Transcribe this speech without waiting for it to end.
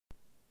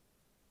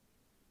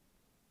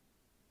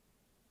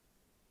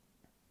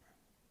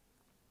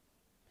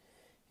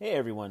Hey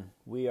everyone,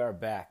 we are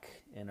back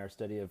in our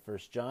study of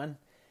First John.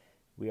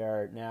 We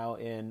are now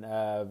in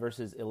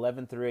verses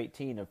 11 through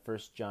 18 of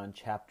First John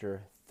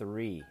chapter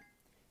 3.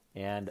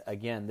 And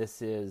again,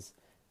 this is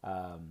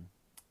a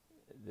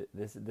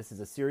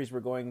series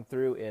we're going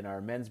through in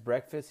our men's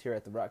breakfast here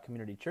at the Rock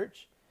Community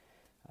Church.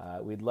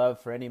 We'd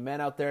love for any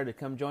men out there to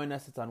come join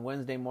us. It's on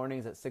Wednesday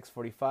mornings at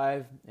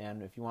 6:45.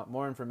 And if you want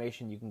more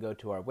information, you can go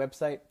to our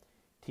website,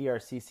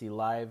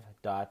 trcclive.org.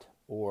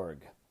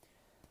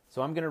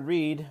 So I'm going to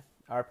read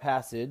our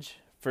passage,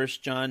 1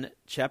 John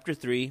chapter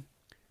 3,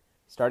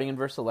 starting in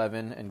verse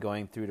 11 and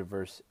going through to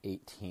verse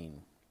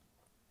 18.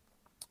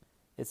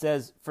 It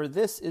says, "For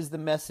this is the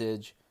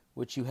message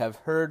which you have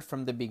heard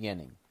from the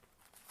beginning,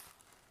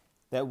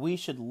 that we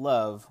should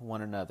love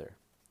one another.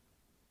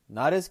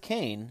 Not as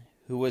Cain,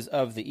 who was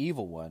of the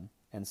evil one,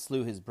 and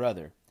slew his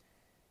brother.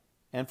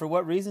 And for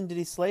what reason did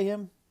he slay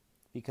him?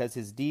 Because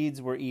his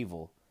deeds were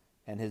evil,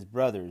 and his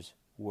brothers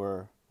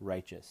were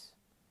righteous.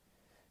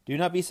 Do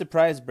not be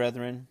surprised,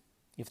 brethren,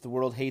 if the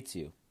world hates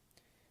you.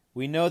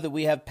 We know that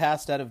we have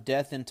passed out of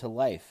death into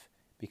life,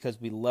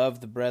 because we love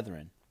the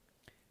brethren.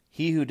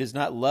 He who does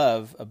not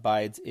love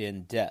abides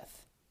in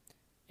death.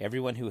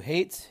 Everyone who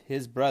hates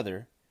his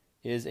brother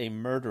is a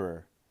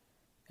murderer,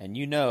 and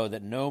you know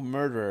that no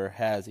murderer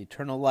has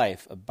eternal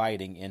life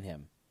abiding in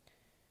him.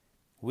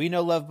 We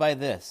know love by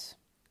this,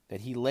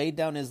 that he laid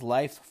down his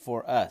life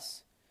for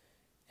us,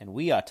 and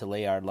we ought to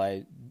lay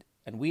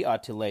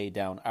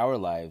down our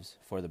lives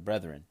for the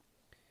brethren.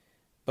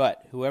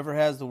 But whoever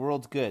has the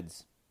world's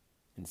goods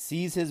and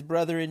sees his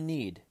brother in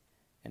need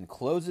and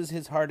closes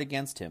his heart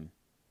against him,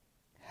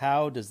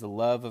 how does the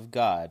love of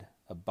God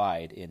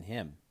abide in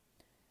him?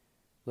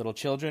 Little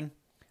children,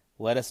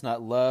 let us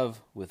not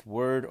love with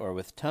word or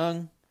with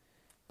tongue,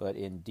 but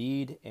in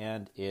deed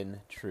and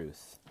in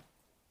truth."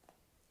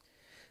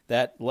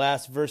 That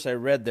last verse I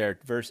read there,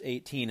 verse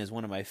 18, is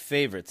one of my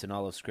favorites in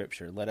all of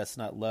Scripture. Let us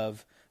not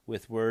love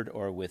with word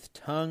or with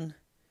tongue,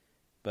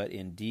 but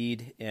in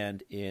deed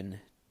and in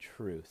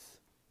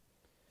truth.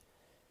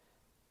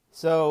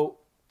 So,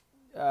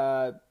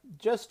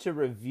 just to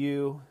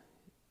review,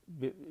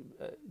 to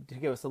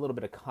give us a little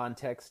bit of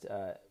context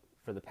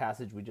for the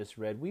passage we just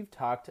read, we've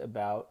talked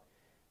about,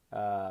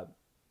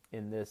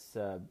 in this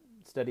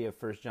study of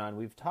 1 John,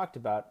 we've talked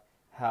about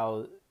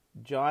how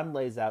John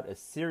lays out a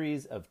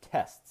series of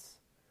tests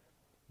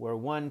where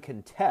one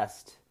can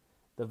test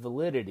the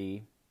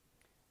validity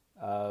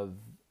of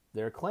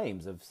their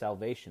claims of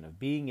salvation, of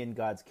being in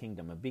God's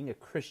kingdom, of being a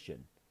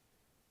Christian.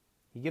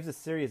 He gives a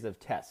series of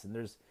tests, and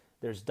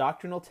there's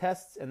doctrinal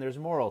tests and there's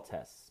moral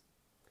tests.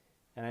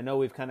 And I know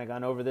we've kind of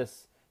gone over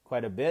this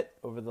quite a bit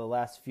over the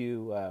last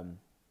few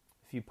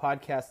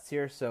podcasts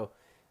here, so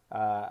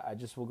I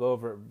just will go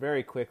over it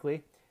very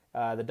quickly.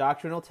 The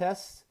doctrinal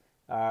tests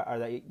are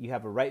that you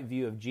have a right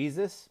view of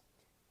Jesus,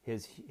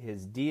 his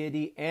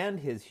deity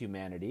and his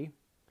humanity.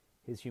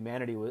 His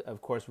humanity,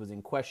 of course, was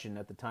in question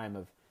at the time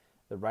of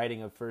the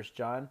writing of 1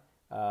 John,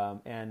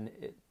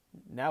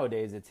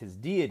 nowadays it's his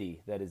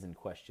deity that is in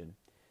question.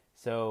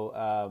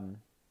 So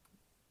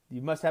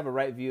you must have a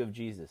right view of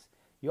Jesus.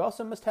 You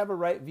also must have a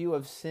right view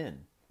of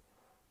sin,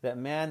 that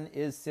man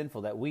is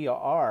sinful, that we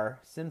are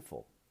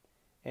sinful,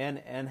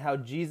 and how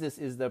Jesus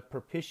is the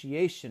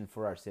propitiation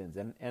for our sins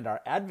and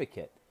our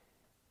advocate,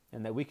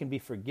 and that we can be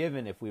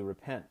forgiven if we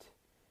repent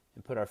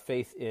and put our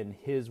faith in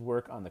his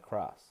work on the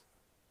cross.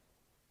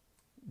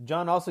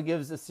 John also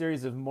gives a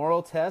series of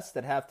moral tests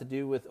that have to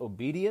do with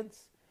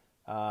obedience,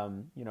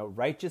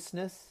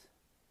 righteousness,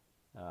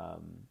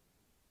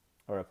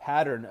 or a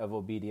pattern of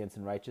obedience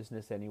and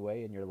righteousness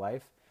anyway in your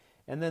life.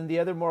 And then the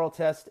other moral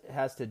test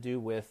has to do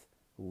with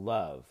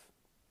love.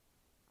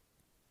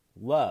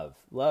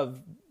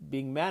 Love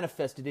being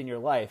manifested in your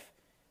life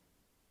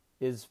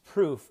is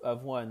proof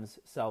of one's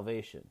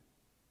salvation.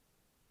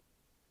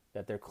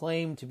 That their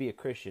claim to be a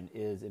Christian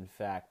is in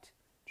fact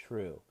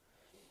true.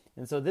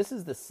 And so this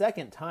is the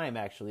second time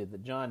actually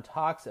that John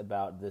talks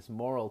about this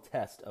moral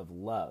test of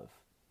love.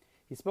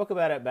 He spoke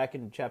about it back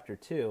in chapter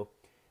 2,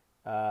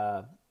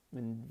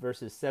 in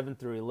verses 7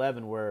 through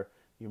 11, where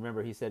you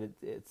remember he said,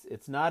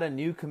 it's not a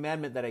new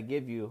commandment that I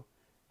give you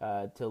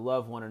to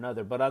love one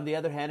another, but on the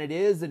other hand, it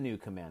is a new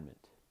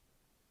commandment.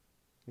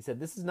 He said,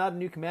 this is not a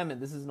new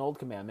commandment, this is an old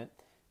commandment.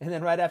 And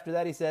then right after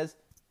that he says,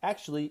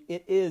 actually,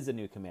 it is a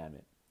new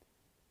commandment.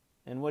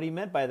 And what he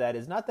meant by that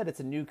is not that it's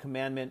a new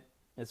commandment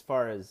as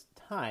far as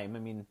time. I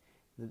mean,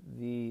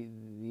 the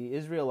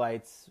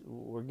Israelites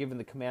were given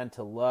the command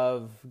to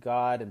love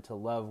God and to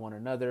love one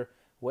another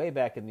way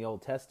back in the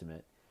Old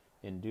Testament,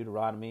 in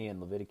Deuteronomy and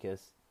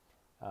Leviticus.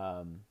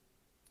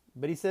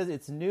 But he says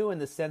it's new in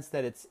the sense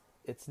that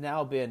it's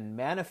now been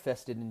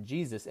manifested in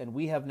Jesus, and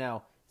we have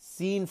now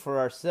seen for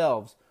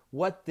ourselves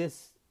what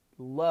this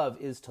love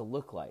is to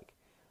look like.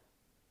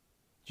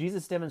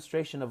 Jesus'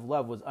 demonstration of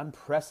love was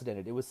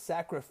unprecedented. It was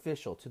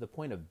sacrificial to the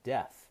point of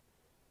death,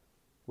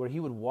 where he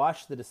would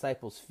wash the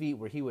disciples' feet,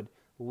 where he would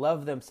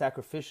love them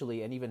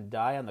sacrificially and even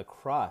die on the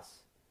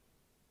cross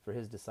for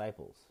his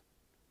disciples.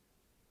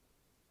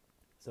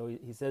 So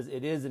he says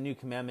it is a new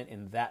commandment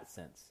in that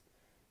sense,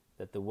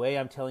 that the way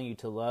I'm telling you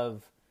to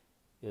love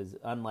is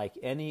unlike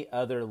any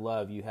other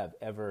love you have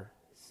ever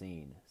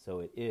seen. So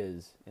it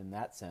is, in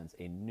that sense,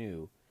 a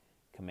new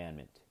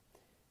commandment.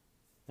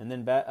 And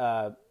then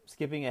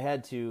skipping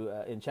ahead to,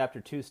 in chapter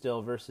 2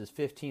 still, verses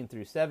 15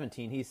 through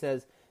 17, he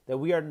says that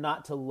we are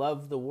not to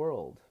love the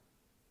world.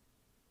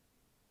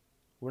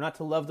 We're not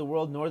to love the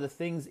world nor the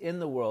things in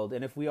the world.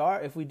 And if we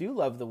do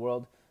love the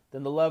world,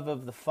 then the love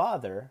of the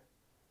Father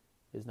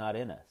is not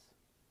in us.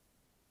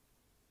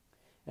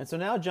 And so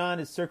now John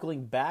is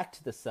circling back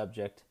to the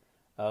subject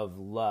of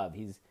love.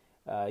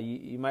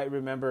 You might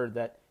remember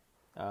that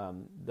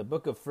the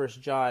book of 1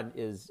 John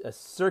is a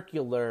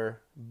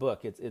circular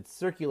book. It's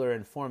circular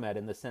in format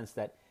in the sense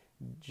that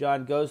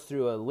John goes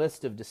through a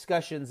list of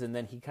discussions and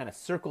then he kind of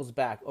circles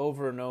back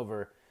over and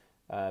over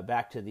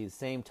back to these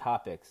same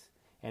topics.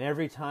 And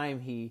every time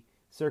he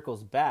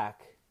circles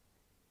back,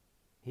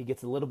 he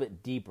gets a little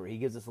bit deeper. He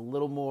gives us a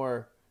little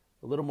more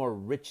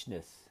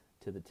richness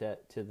to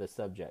the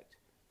subject.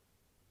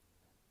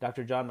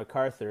 Dr. John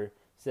MacArthur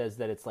says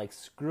that it's like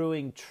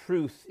screwing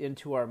truth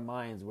into our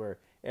minds, where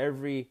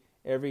every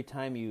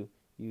time you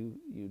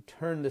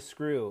turn the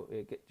screw,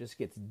 it just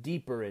gets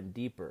deeper and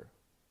deeper.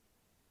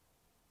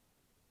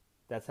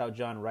 That's how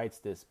John writes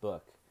this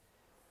book.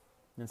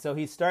 And so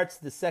he starts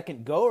the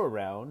second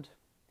go-around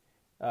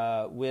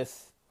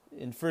with,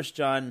 in 1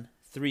 John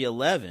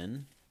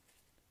 3:11,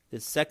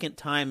 the second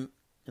time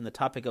in the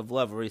topic of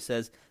love, where he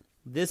says,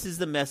 "This is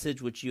the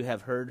message which you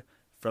have heard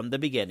from the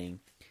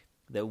beginning,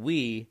 that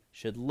we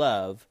should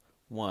love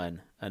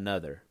one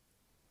another."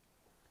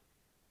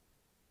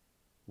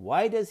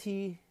 Why does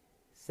he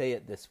say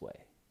it this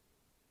way?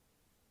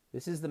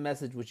 This is the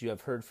message which you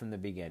have heard from the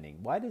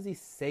beginning. Why does he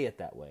say it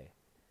that way?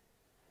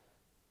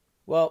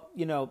 Well,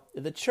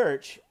 the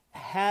church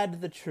had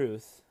the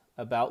truth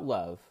about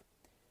love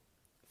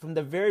from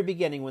the very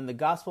beginning, when the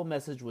gospel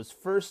message was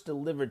first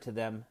delivered to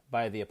them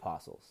by the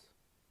apostles.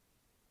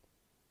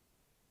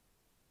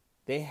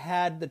 They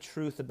had the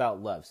truth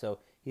about love. So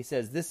he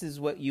says, this is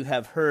what you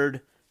have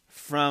heard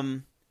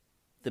from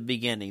the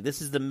beginning.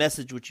 This is the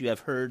message which you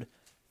have heard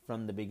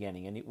from the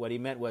beginning. And what he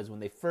meant was when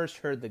they first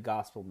heard the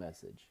gospel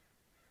message.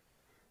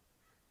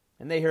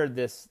 And they heard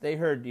this,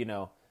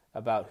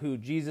 about who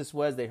Jesus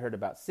was. They heard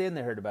about sin.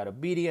 They heard about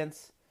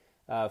obedience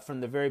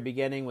from the very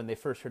beginning when they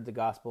first heard the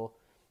gospel.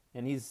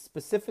 And he's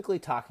specifically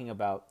talking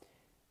about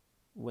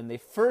when they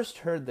first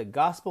heard the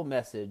gospel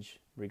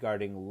message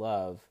regarding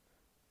love.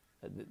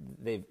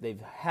 They've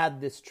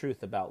had this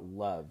truth about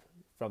love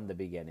from the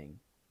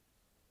beginning.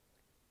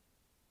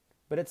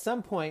 But at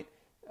some point,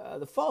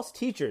 the false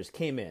teachers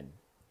came in,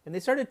 and they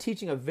started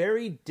teaching a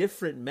very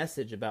different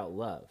message about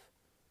love.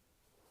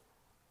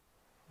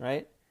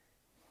 Right?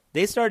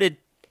 They started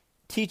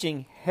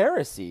teaching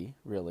heresy,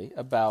 really,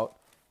 about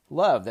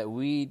love, that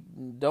we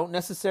don't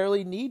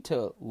necessarily need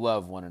to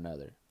love one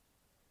another.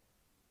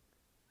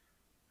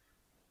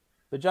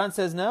 But John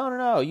says,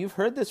 no, you've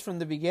heard this from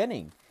the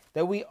beginning,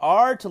 that we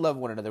are to love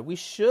one another. We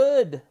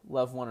should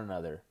love one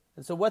another.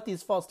 And so what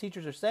these false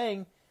teachers are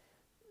saying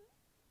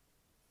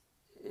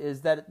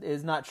is that it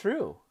is not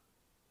true.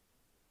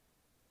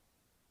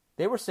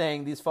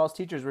 These false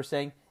teachers were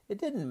saying, it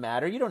didn't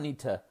matter. You don't need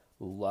to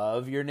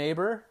love your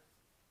neighbor.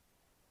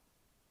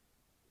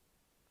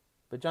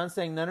 But John's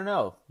saying,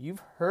 no.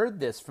 You've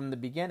heard this from the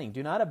beginning.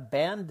 Do not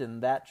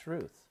abandon that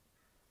truth.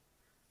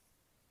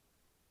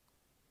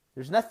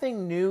 There's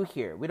nothing new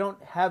here. We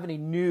don't have any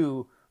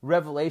new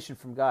revelation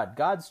from God.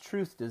 God's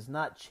truth does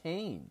not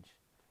change.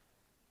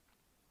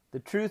 The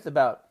truth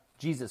about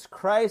Jesus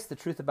Christ, the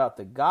truth about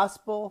the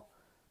gospel,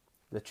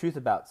 the truth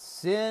about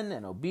sin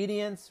and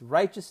obedience,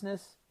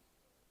 righteousness,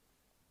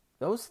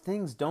 those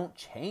things don't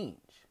change.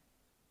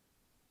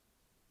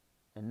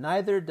 And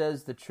neither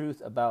does the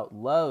truth about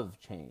love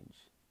change.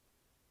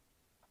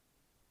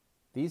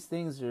 These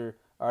things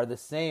are the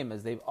same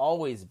as they've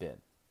always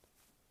been.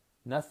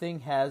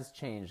 Nothing has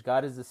changed.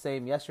 God is the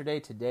same yesterday,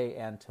 today,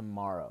 and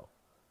tomorrow.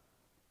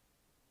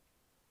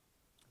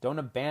 Don't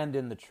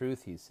abandon the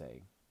truth, he's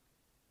saying.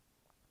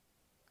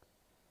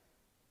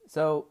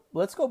 So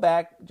let's go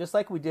back, just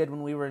like we did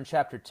when we were in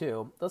chapter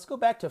 2. Let's go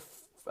back to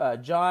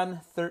John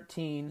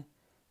 13,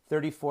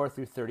 34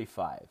 through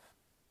 35.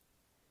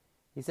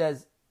 He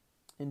says,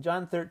 in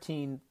John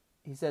 13,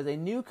 he says, "A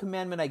new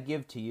commandment I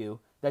give to you,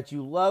 that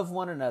you love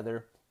one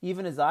another,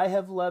 even as I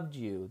have loved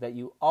you, that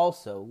you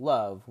also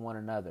love one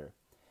another.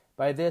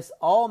 By this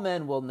all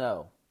men will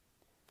know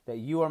that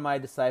you are my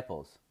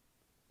disciples,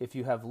 if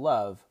you have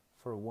love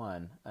for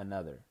one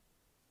another."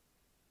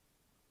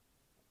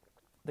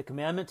 The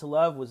commandment to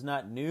love was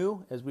not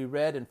new, as we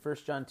read in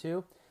 1 John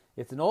 2.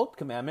 It's an old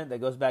commandment that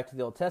goes back to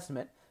the Old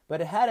Testament,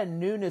 but it had a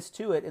newness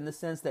to it in the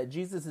sense that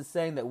Jesus is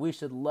saying that we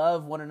should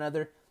love one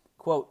another,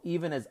 quote,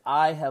 "even as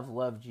I have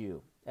loved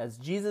you." As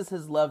Jesus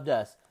has loved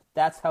us,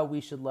 that's how we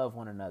should love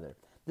one another.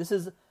 This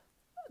is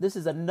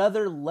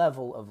another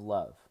level of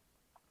love.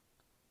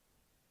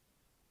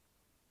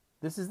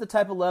 This is the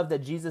type of love that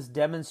Jesus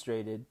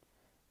demonstrated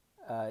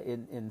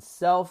in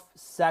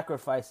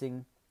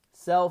self-sacrificing,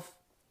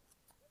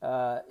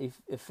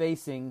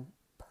 self-effacing,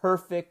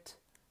 perfect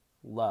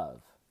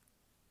love.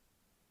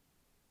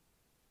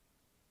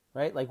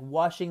 Right? Like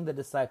washing the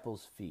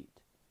disciples' feet.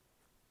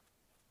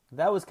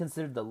 That was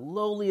considered the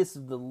lowliest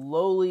of the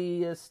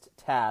lowliest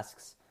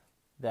tasks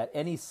that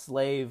any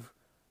slave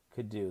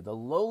could do. The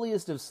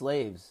lowliest of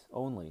slaves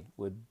only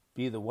would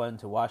be the one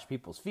to wash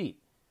people's feet.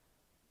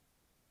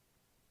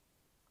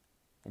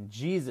 And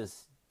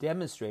Jesus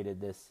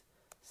demonstrated this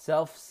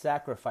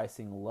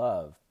self-sacrificing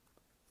love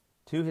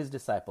to his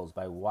disciples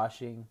by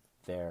washing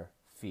their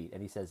feet.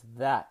 And he says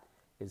that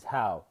is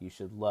how you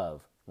should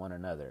love one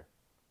another.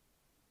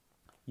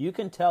 You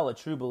can tell a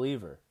true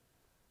believer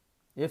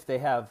if they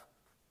have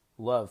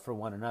love for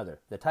one another,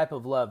 the type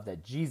of love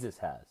that Jesus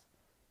has.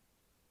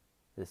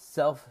 This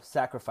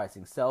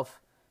self-sacrificing,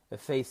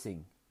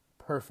 self-effacing,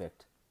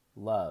 perfect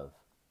love.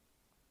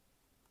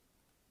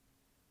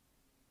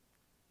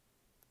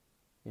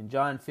 In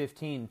John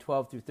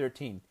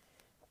 15:12-13,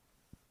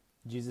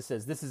 Jesus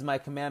says, "This is my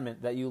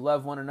commandment, that you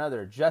love one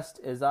another, just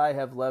as I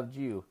have loved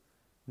you."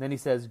 And then he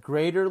says,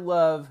 "Greater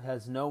love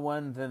has no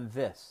one than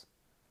this,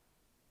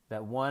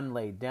 that one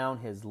laid down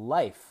his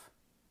life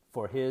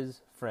for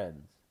his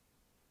friends."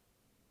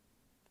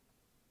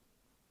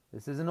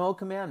 This is an old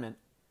commandment.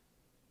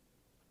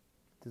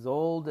 It's as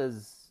old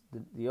as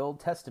the Old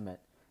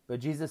Testament. But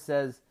Jesus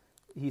says,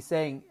 he's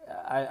saying,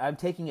 I'm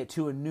taking it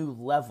to a new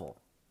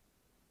level.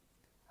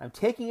 I'm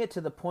taking it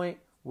to the point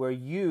where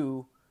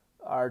you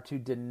are to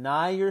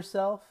deny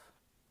yourself,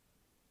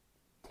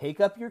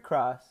 take up your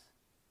cross,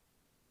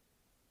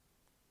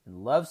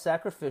 and love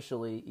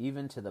sacrificially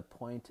even to the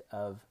point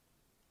of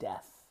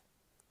death.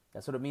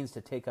 That's what it means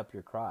to take up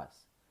your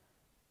cross.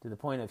 To the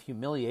point of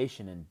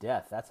humiliation and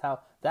death. That's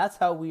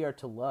how we are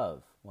to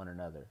love one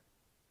another.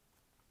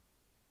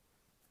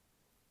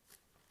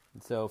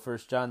 And so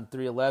 1 John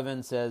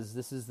 3:11 says,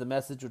 "This is the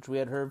message which we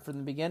had heard from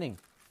the beginning,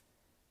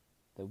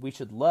 that we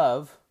should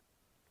love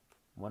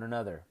one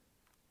another."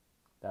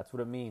 That's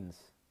what it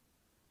means.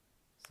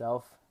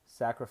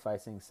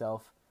 Self-sacrificing,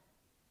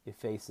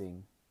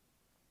 self-effacing,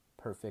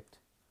 perfect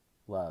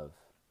love.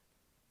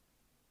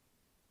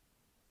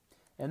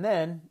 And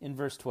then, in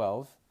verse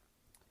 12,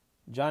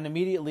 John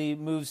immediately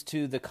moves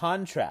to the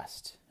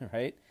contrast,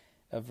 right,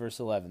 of verse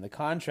 11. The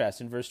contrast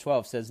in verse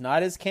 12 says,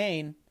 not as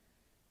Cain,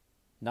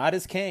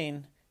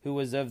 who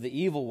was of the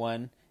evil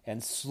one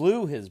and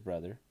slew his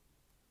brother.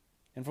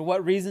 And for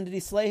what reason did he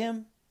slay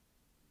him?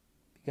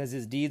 Because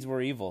his deeds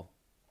were evil,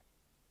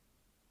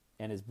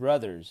 and his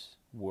brothers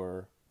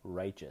were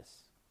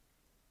righteous.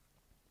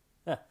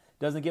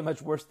 Doesn't get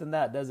much worse than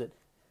that, does it?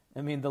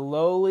 I mean, the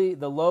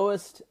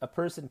lowest a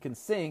person can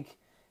sink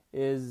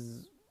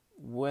is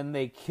when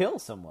they kill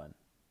someone.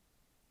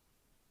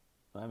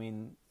 I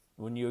mean,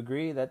 wouldn't you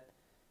agree that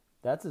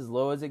that's as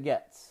low as it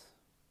gets?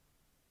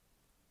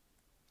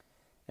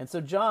 And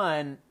so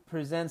John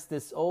presents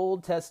this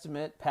Old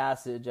Testament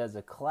passage as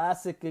a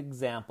classic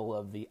example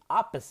of the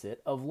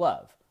opposite of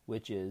love,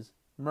 which is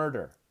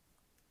murder.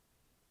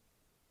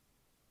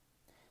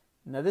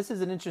 Now, this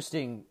is an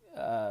interesting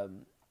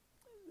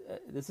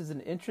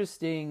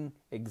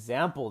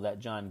example that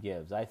John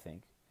gives, I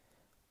think.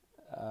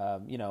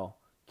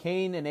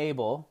 Cain and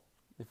Abel,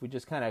 if we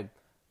just kind of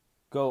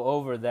go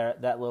over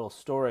that little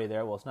story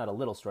there, well, it's not a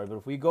little story, but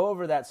if we go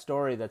over that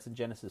story that's in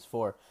Genesis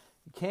 4,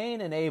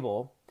 Cain and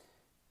Abel,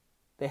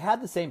 they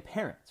had the same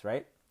parents,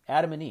 right?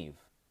 Adam and Eve.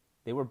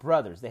 They were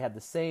brothers. They had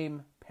the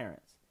same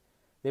parents.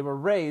 They were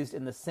raised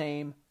in the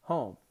same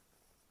home.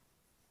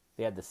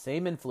 They had the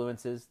same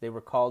influences. They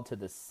were called to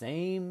the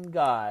same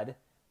God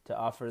to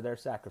offer their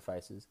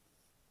sacrifices.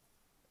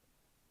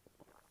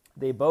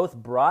 They both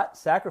brought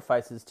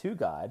sacrifices to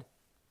God.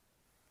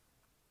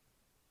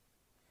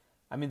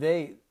 I mean,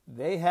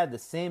 they had the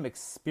same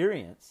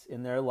experience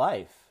in their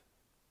life,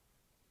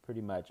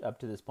 pretty much, up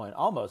to this point,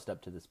 almost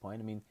up to this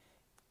point. I mean,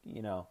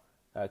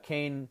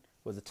 Cain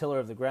was a tiller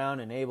of the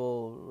ground and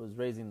Abel was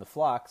raising the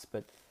flocks,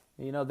 but,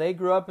 they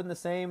grew up in the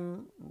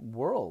same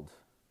world.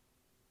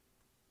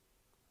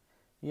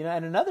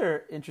 And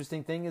another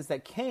interesting thing is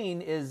that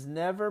Cain is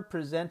never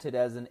presented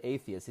as an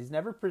atheist. He's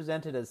never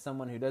presented as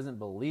someone who doesn't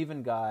believe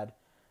in God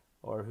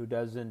or who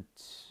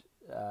doesn't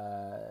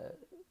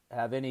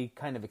have any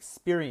kind of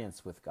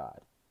experience with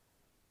God.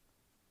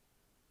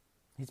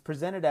 He's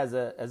presented as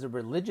a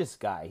religious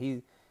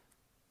guy.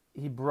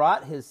 He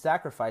brought his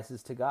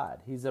sacrifices to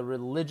God. He's a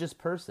religious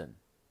person.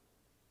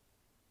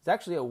 He's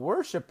actually a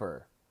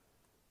worshiper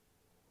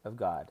of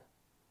God.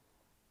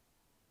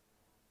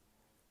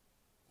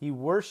 He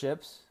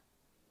worships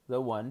the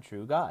one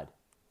true God.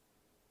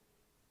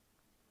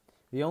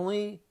 The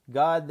only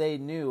God they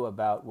knew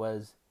about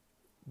was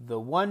the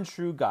one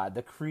true God,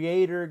 the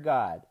Creator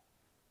God.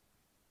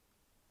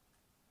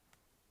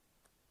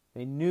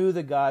 They knew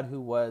the God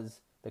who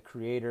was the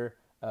creator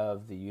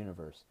of the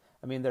universe.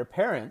 I mean, their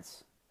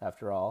parents,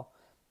 after all,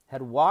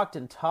 had walked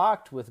and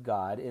talked with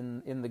God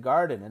in the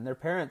garden, and their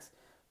parents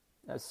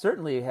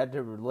certainly had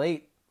to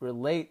relate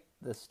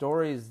the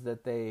stories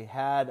that they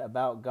had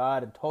about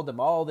God and told them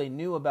all they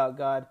knew about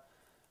God.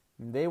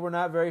 They were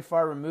not very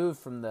far removed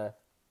from the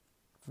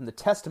from the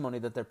testimony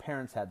that their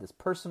parents had, this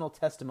personal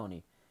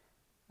testimony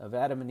of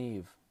Adam and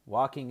Eve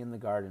walking in the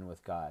garden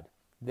with God.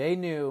 They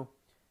knew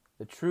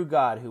the true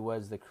God who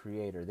was the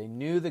creator. They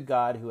knew the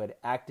God who had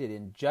acted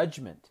in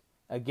judgment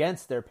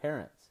against their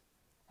parents.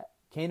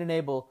 Cain and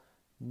Abel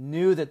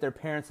knew that their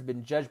parents had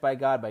been judged by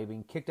God by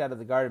being kicked out of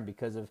the garden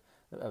because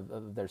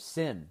of their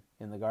sin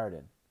in the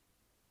garden,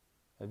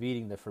 of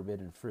eating the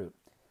forbidden fruit.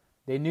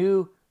 They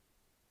knew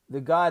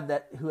the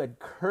God who had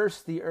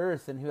cursed the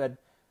earth and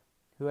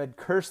who had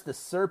cursed the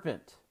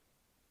serpent.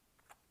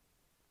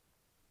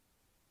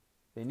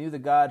 They knew the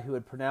God who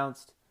had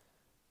pronounced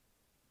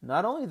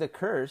not only the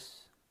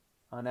curse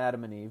on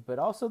Adam and Eve, but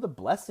also the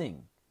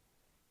blessing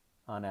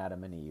on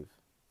Adam and Eve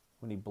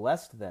when he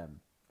blessed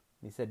them.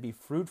 He said, "Be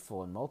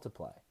fruitful and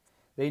multiply."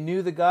 They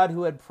knew the God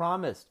who had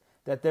promised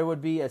that there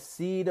would be a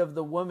seed of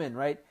the woman,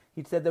 right?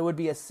 He said there would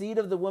be a seed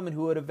of the woman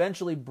who would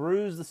eventually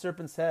bruise the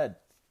serpent's head.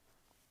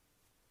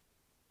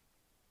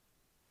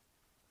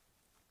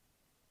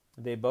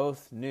 They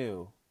both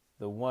knew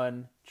the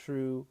one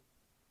true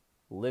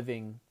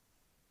living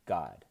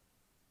God.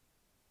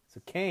 So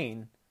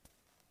Cain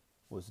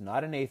was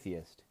not an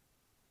atheist.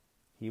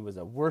 He was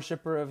a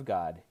worshiper of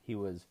God. He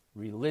was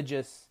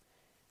religious.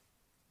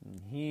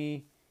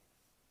 He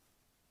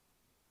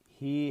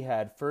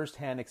had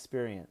first-hand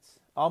experience,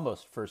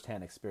 almost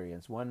first-hand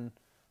experience, one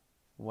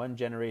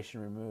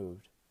generation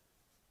removed,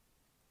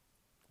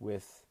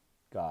 with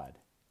God.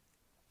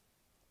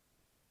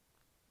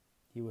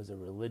 He was a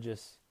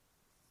religious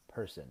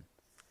person.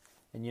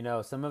 And you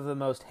know, some of the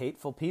most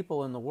hateful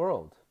people in the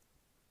world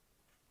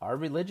are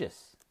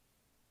religious.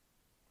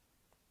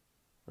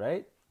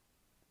 Right?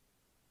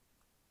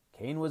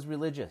 Cain was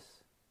religious.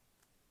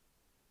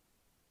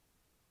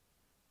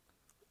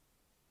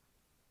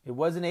 It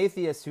wasn't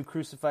atheists who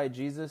crucified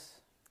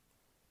Jesus.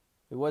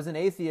 It wasn't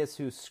atheists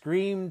who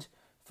screamed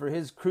for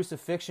his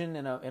crucifixion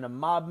in a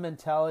mob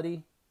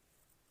mentality.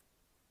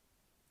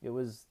 It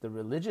was the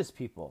religious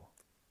people.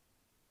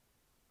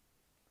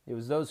 It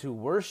was those who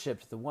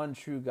worshipped the one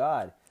true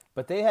God.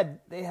 But they had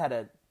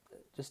a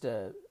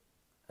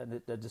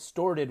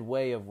distorted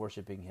way of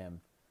worshiping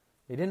him.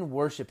 They didn't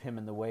worship him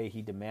in the way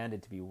he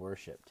demanded to be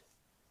worshipped.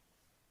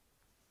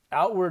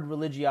 Outward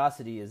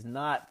religiosity is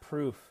not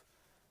proof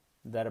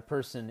that a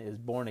person is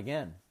born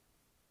again.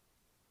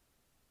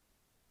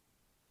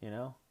 You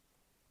know?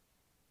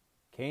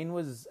 Cain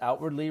was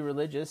outwardly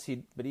religious,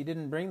 but he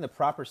didn't bring the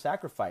proper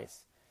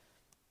sacrifice.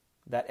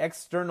 That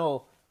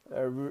external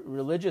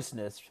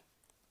religiousness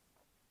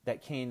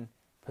that Cain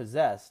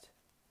possessed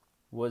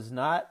was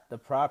not the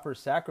proper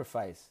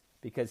sacrifice,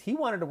 because he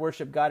wanted to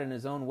worship God in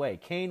his own way.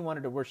 Cain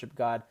wanted to worship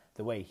God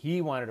the way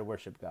he wanted to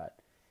worship God.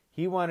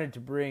 He wanted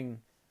to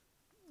bring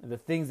the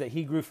things that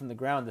he grew from the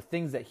ground, the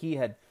things that he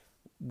had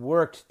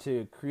worked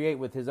to create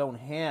with his own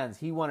hands.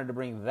 He wanted to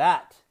bring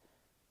that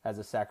as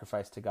a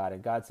sacrifice to God.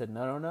 And God said,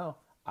 no,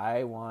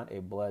 I want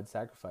a blood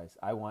sacrifice.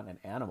 I want an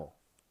animal.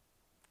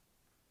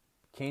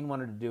 Cain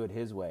wanted to do it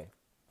his way,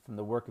 from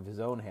the work of his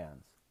own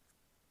hands.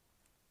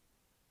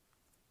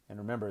 And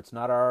remember, it's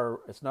not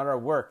our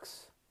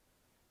works.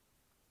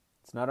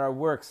 It's not our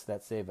works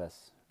that save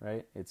us,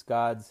 right? It's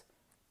God's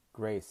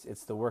grace.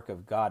 It's the work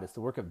of God. It's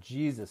the work of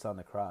Jesus on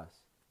the cross.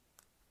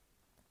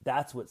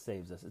 That's what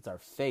saves us. It's our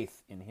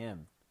faith in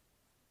him.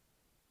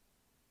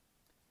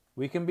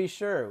 We can be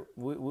sure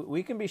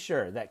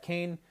that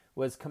Cain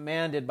was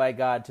commanded by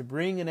God to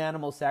bring an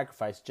animal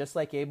sacrifice just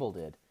like Abel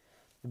did.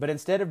 But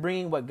instead of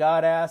bringing what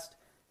God asked,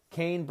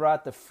 Cain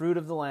brought the fruit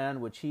of the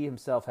land which he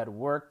himself had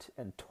worked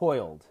and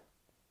toiled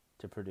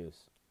to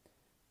produce,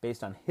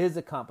 based on his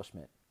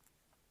accomplishment.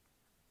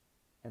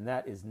 And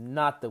that is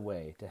not the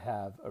way to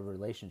have a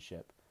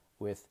relationship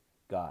with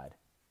God.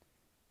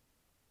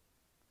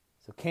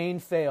 So Cain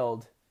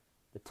failed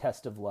the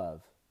test of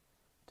love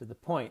to the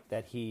point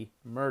that he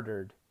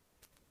murdered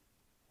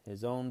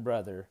his own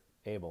brother,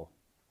 Abel.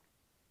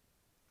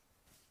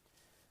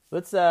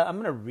 I'm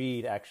going to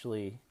read,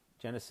 actually,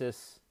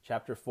 Genesis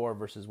chapter 4,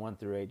 verses 1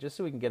 through 8, just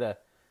so we can get a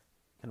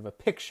kind of a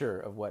picture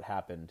of what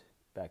happened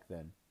back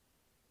then.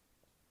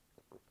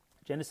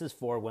 Genesis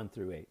 4, 1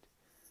 through 8. It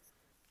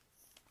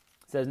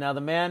says, "Now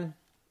the man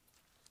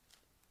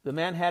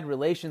had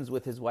relations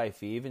with his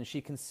wife Eve, and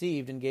she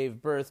conceived and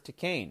gave birth to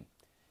Cain.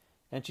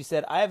 And she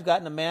said, I have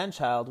gotten a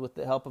man-child with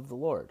the help of the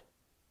Lord.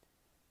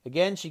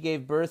 Again she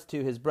gave birth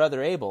to his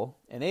brother Abel,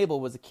 and Abel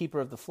was a keeper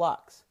of the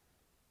flocks,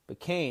 but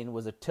Cain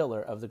was a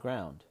tiller of the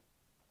ground.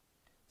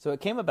 So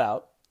it came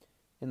about,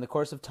 in the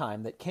course of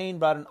time, that Cain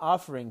brought an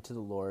offering to the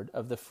Lord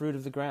of the fruit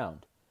of the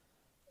ground.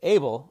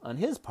 Abel, on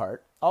his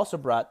part, also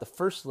brought the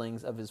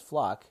firstlings of his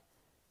flock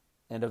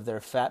and of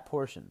their fat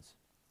portions.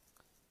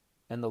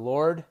 And the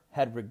Lord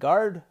had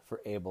regard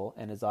for Abel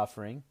and his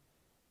offering,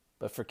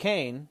 but for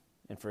Cain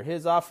and for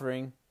his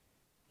offering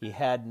he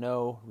had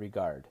no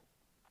regard.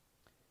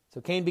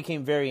 So Cain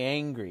became very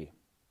angry,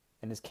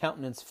 and his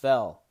countenance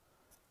fell.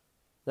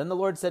 Then the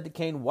Lord said to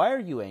Cain, Why are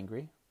you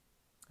angry?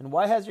 And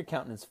why has your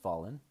countenance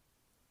fallen?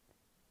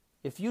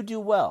 If you do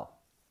well,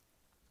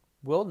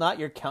 will not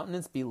your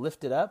countenance be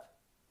lifted up?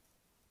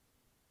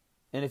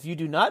 And if you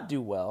do not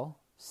do well,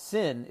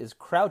 sin is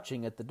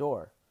crouching at the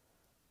door,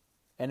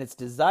 and its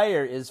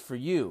desire is for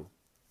you,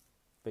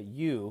 but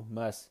you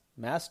must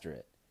master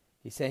it.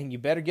 He's saying you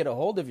better get a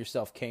hold of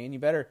yourself, Cain. You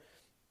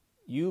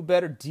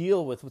better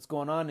deal with what's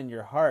going on in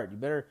your heart. You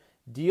better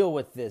deal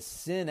with this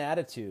sin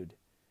attitude.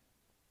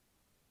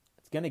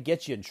 It's going to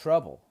get you in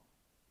trouble.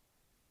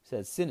 He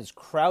says sin is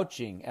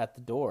crouching at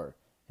the door,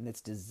 and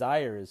its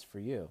desire is for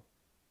you.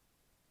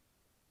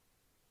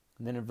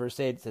 And then in verse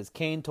 8 it says,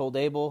 Cain told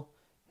Abel,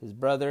 his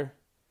brother,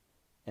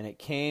 and it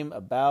came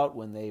about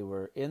when they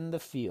were in the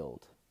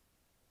field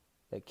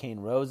that Cain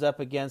rose up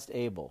against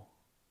Abel,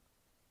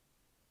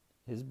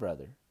 his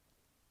brother,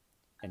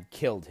 and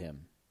killed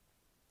him.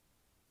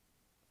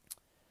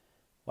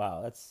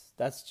 Wow,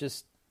 that's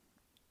just,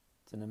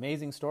 it's an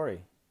amazing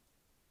story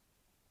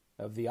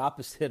of the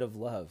opposite of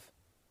love,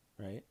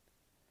 right?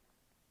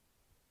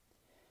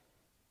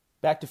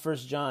 Back to 1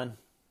 John.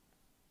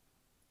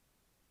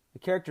 The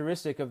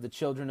characteristic of the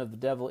children of the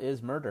devil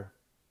is murder.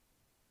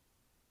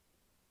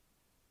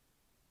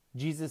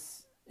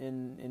 Jesus,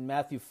 in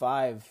Matthew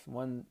 5,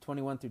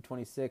 21 through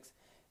 26,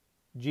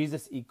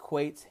 Jesus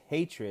equates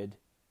hatred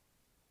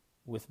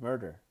with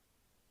murder.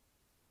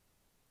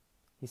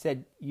 He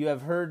said, "You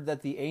have heard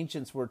that the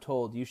ancients were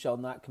told, 'You shall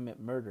not commit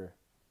murder,'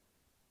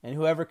 and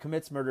whoever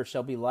commits murder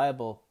shall be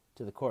liable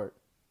to the court.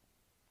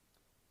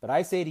 But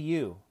I say to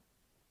you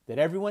that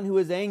everyone who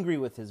is angry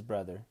with his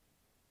brother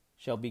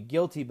shall be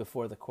guilty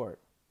before the court.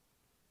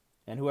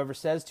 And whoever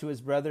says to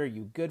his brother,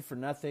 'You good for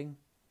nothing,'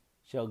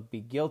 shall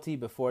be guilty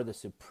before the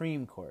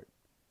Supreme Court.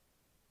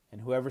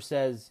 And whoever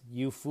says,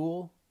 'You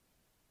fool,'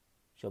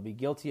 shall be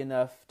guilty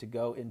enough to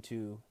go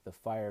into the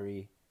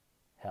fiery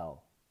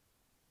hell."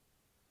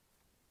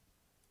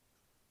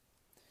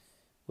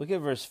 Look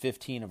at verse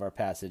 15 of our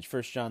passage,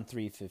 1 John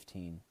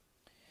 3:15.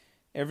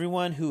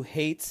 "Everyone who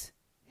hates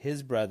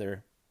his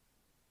brother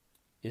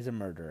is a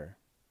murderer.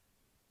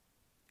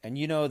 And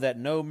you know that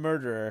no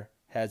murderer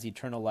has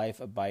eternal life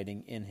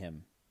abiding in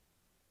him."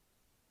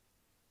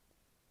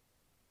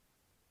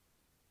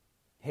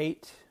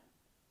 Hate,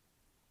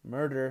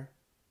 murder,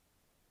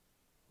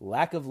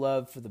 lack of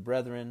love for the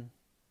brethren,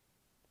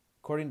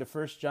 according to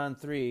 1 John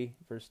 3,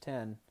 verse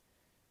 10,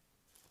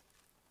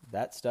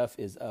 that stuff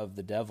is of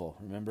the devil.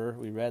 Remember,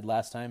 we read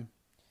last time?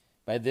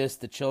 "By this,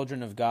 the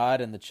children of God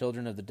and the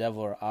children of the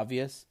devil are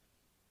obvious.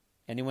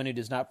 Anyone who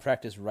does not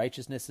practice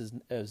righteousness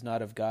is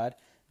not of God,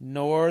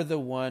 nor the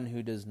one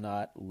who does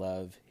not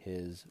love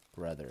his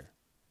brother."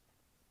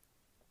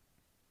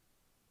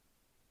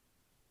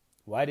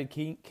 Why did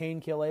Cain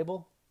kill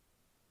Abel?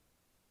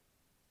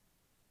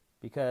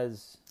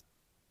 Because,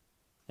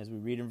 as we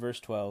read in verse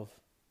 12,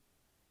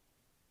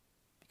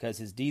 because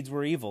his deeds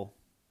were evil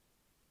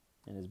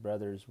and his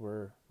brothers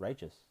were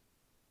righteous.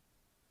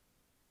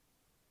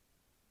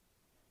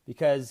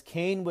 Because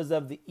Cain was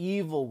of the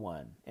evil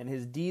one and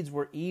his deeds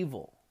were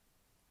evil.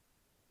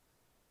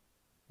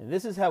 And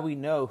this is how we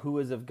know who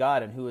is of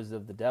God and who is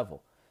of the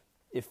devil.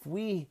 If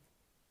we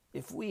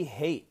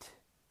hate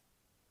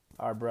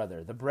our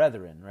brother, the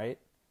brethren, right?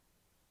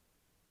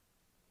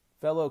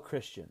 Fellow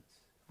Christians.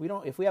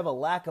 If we have a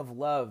lack of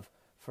love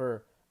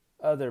for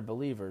other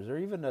believers or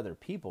even other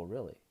people,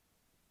 really,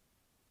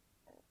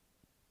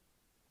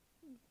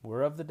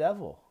 we're of the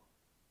devil.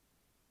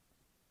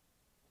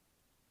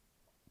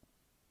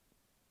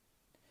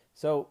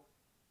 So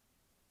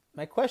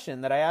my question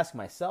that I ask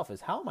myself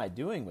is, how am I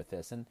doing with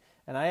this? And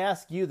I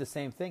ask you the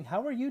same thing.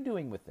 How are you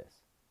doing with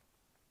this?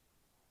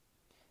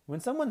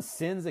 When someone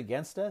sins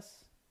against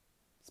us,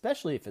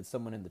 especially if it's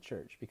someone in the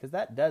church, because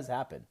that does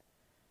happen.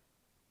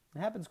 It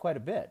happens quite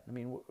a bit. I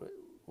mean,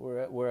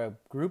 we're a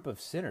group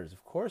of sinners.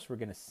 Of course we're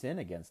going to sin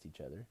against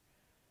each other.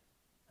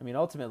 I mean,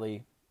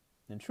 ultimately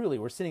and truly,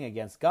 we're sinning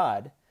against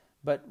God.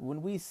 But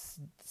when we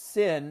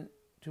sin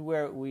to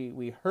where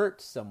we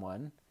hurt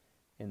someone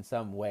in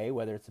some way,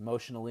 whether it's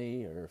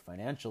emotionally or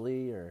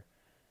financially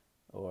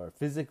or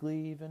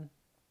physically even.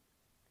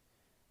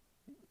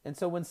 And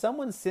so when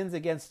someone sins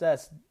against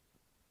us,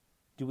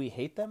 do we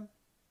hate them?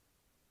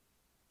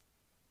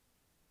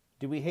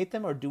 Do we hate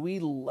them or do we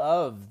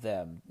love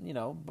them? You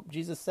know,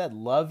 Jesus said,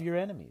 love your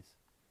enemies.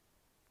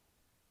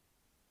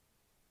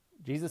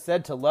 Jesus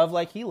said to love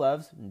like he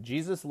loves, and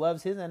Jesus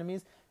loves his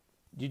enemies.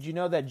 Did you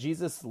know that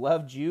Jesus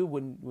loved you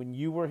when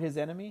you were his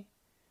enemy?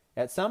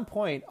 At some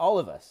point, all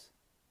of us,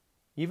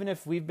 even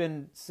if we've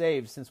been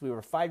saved since we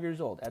were 5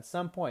 years old, at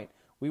some point,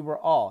 we were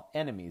all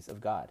enemies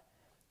of God.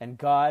 And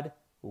God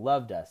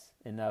loved us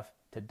enough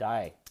to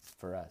die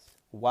for us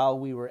while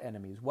we were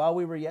enemies, while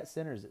we were yet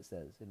sinners, it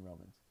says in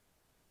Romans.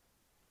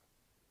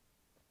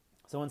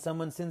 So when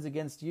someone sins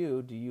against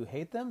you, do you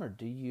hate them or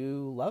do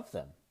you love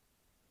them?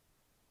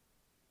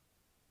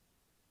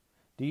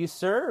 Do you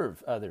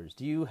serve others?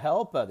 Do you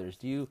help others?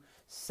 Do you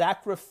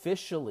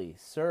sacrificially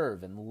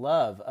serve and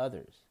love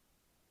others?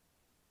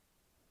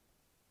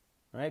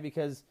 Right?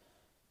 Because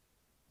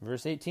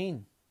verse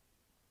 18,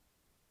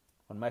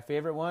 one of my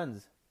favorite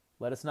ones,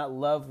 let us not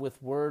love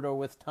with word or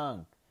with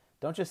tongue.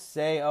 Don't just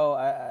say, oh,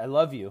 I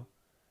love you.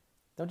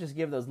 Don't just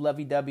give those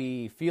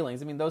lovey-dovey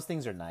feelings. I mean, those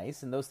things are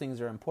nice and those things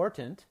are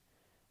important,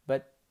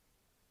 but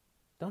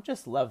don't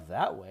just love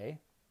that way.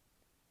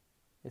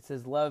 It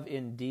says love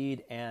in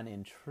deed and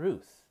in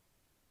truth.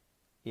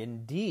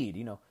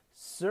 Indeed,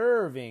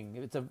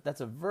 serving,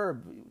 that's a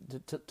verb.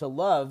 To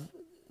love,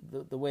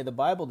 the way the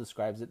Bible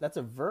describes it, that's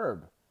a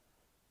verb.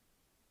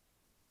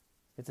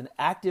 It's an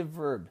active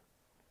verb.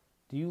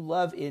 Do you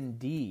love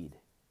indeed?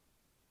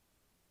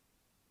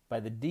 By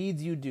the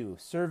deeds you do,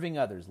 serving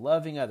others,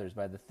 loving others,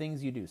 by the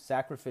things you do,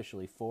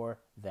 sacrificially for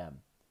them.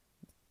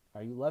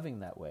 Are you loving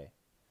that way?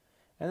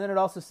 And then it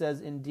also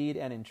says in deed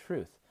and in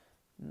truth.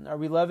 Are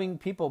we loving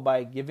people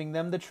by giving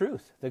them the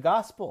truth, the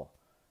gospel,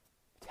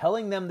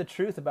 telling them the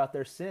truth about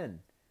their sin?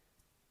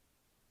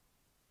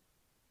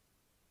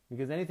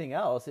 Because anything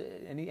else,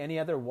 any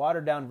other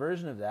watered down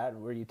version of that,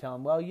 where you tell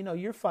them, well,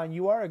 you're fine,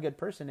 you are a good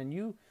person,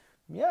 and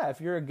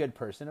if you're a good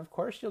person, of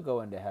course you'll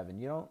go into heaven.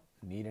 You don't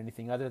need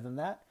anything other than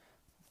that.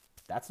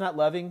 That's not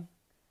loving.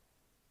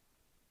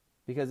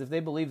 Because if they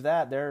believe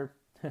that,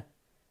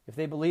 if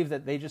they believe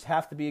that they just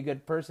have to be a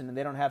good person and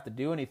they don't have to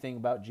do anything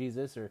about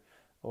Jesus,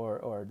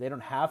 or they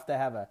don't have to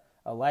have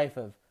a life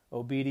of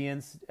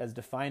obedience as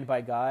defined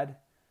by God,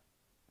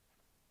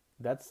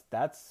 that's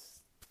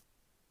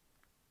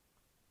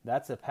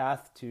a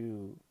path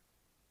to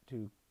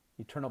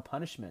eternal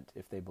punishment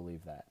if they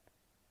believe that.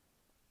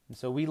 And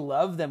so we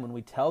love them when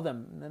we tell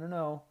them,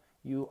 no,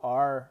 you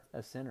are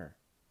a sinner.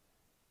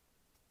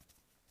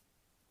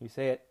 We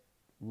say it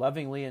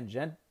lovingly and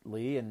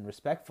gently and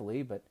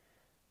respectfully, but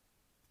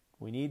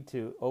we need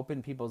to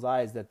open people's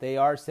eyes that they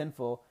are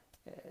sinful,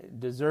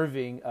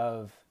 deserving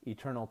of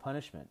eternal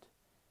punishment.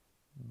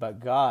 But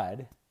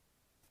God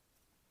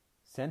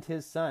sent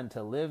his Son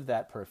to live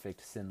that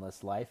perfect,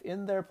 sinless life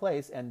in their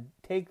place and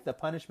take the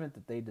punishment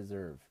that they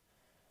deserve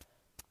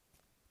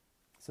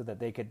so that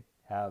they could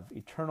have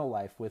eternal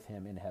life with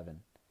him in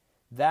heaven.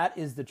 That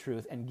is the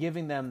truth, and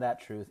giving them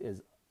that truth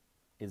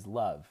is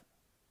love.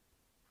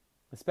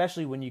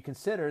 Especially when you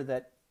consider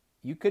that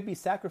you could be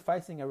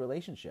sacrificing a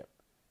relationship,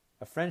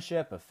 a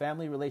friendship, a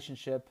family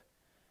relationship.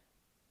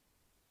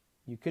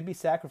 You could be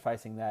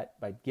sacrificing that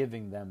by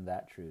giving them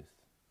that truth.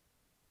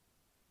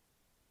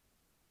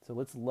 So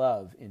let's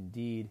love in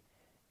deed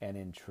and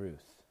in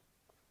truth.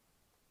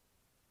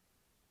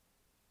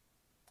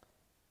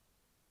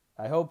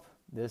 I hope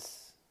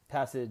this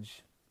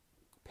passage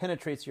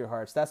penetrates your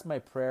hearts. That's my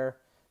prayer,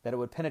 that it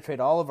would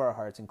penetrate all of our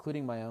hearts,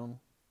 including my own.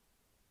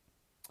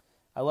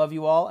 I love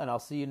you all, and I'll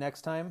see you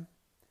next time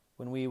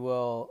when we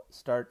will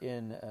start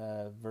in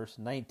verse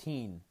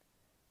 19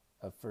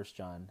 of 1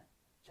 John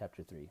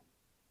chapter 3.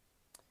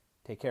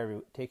 Take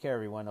care,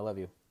 everyone. I love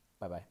you.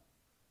 Bye-bye.